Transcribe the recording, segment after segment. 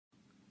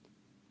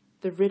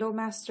The Riddle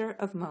Master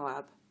of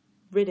Moab,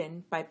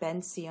 written by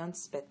Ben-Tzion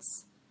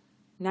Spitz,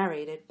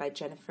 narrated by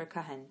Jennifer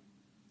Kahen.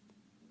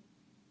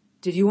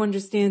 "Did you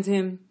understand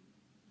him?"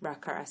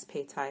 Rakar asked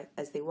Paiti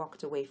as they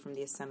walked away from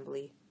the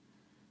assembly.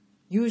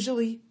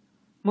 "Usually,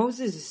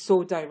 Moses is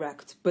so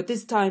direct, but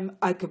this time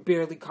I could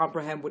barely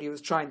comprehend what he was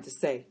trying to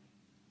say."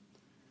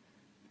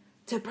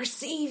 "To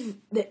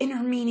perceive the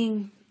inner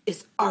meaning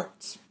is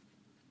art,"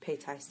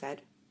 Paiti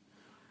said,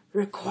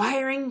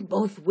 "requiring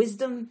both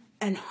wisdom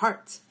and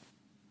heart."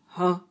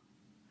 "Huh?"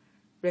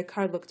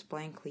 Rakar looked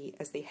blankly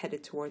as they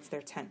headed towards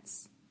their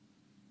tents.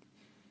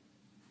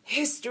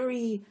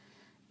 "History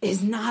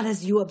is not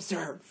as you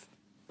observe,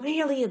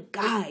 merely a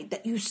guide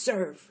that you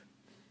serve.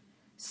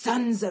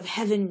 Sons of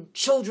heaven,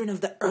 children of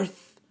the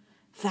earth,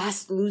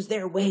 fast lose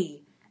their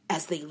way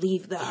as they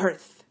leave the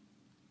hearth."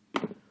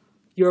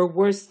 "You're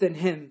worse than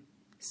him.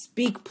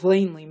 Speak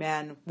plainly,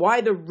 man.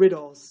 Why the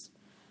riddles?"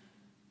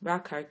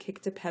 Rakar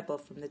kicked a pebble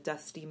from the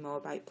dusty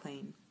Moabite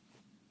plain.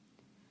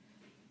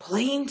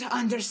 "Plain to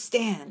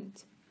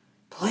understand,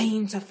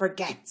 plain to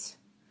forget.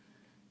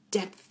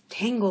 Depth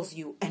tangles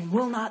you and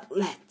will not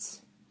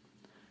let.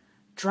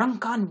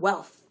 Drunk on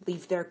wealth,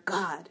 leave their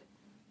God.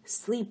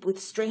 Sleep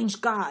with strange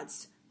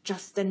gods,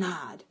 just a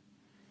nod.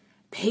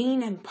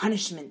 Pain and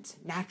punishment,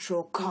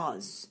 natural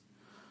cause.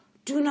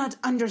 Do not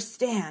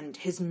understand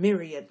his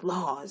myriad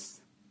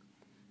laws."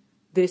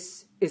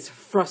 "This is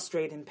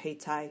frustrating,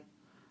 Paiti.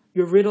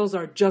 Your riddles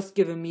are just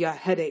giving me a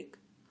headache.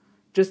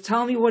 Just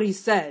tell me what he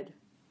said."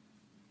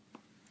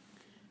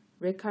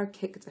 Rakar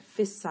kicked a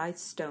fist-sized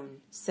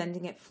stone,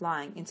 sending it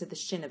flying into the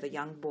shin of a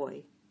young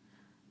boy.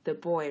 The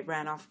boy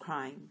ran off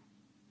crying.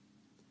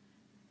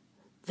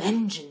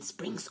 "Vengeance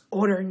brings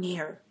order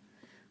near,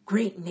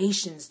 great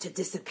nations to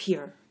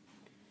disappear.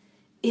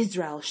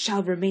 Israel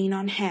shall remain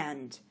on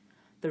hand,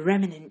 the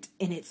remnant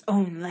in its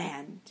own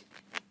land.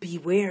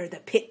 Beware the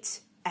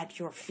pit at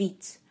your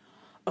feet,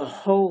 a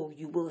hole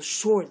you will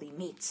surely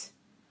meet."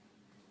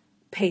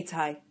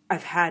 "Paiti,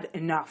 I've had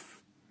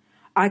enough.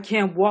 I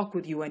can't walk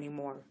with you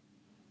anymore."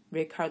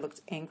 Rakar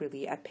looked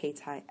angrily at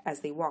Paiti as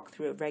they walked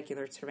through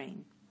irregular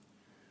terrain.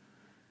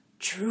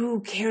 "True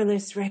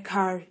careless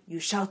Rakar,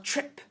 you shall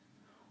trip,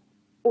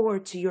 or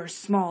to your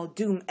small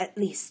doom at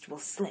least will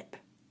slip."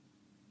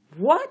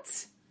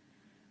 "What?"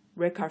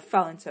 Rakar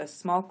fell into a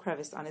small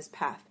crevice on his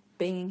path,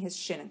 banging his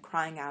shin and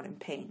crying out in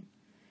pain.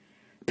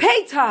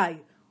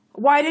 "Paiti!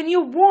 Why didn't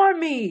you warn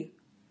me?"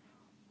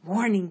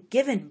 "Warning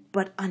given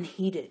but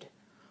unheeded.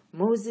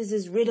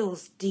 Moses'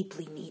 riddles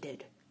deeply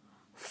needed.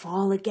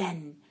 Fall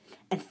again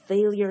and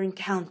failure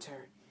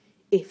encounter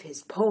if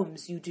his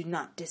poems you do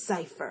not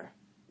decipher."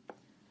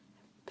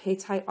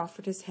 Paiti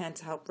offered his hand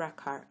to help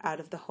Rakar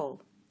out of the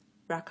hole.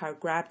 Rakar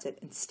grabbed it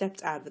and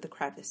stepped out of the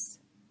crevice.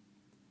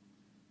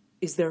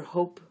 "Is there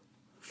hope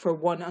for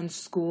one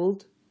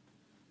unschooled?"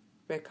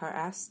 Rakar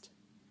asked.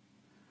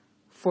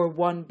 "For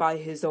one by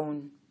his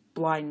own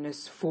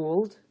blindness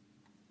fooled?"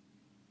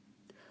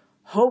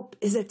 "Hope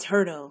is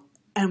eternal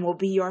and will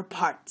be your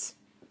part,"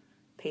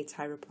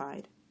 Paiti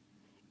replied,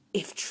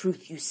 "if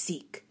truth you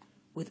seek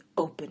with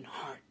open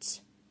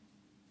heart."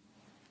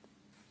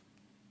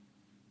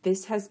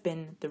 This has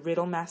been The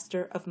Riddle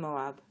Master of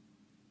Moab,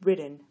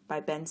 written by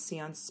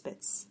Ben-Tzion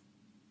Spitz,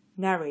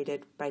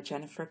 narrated by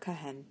Jennifer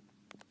Kahen.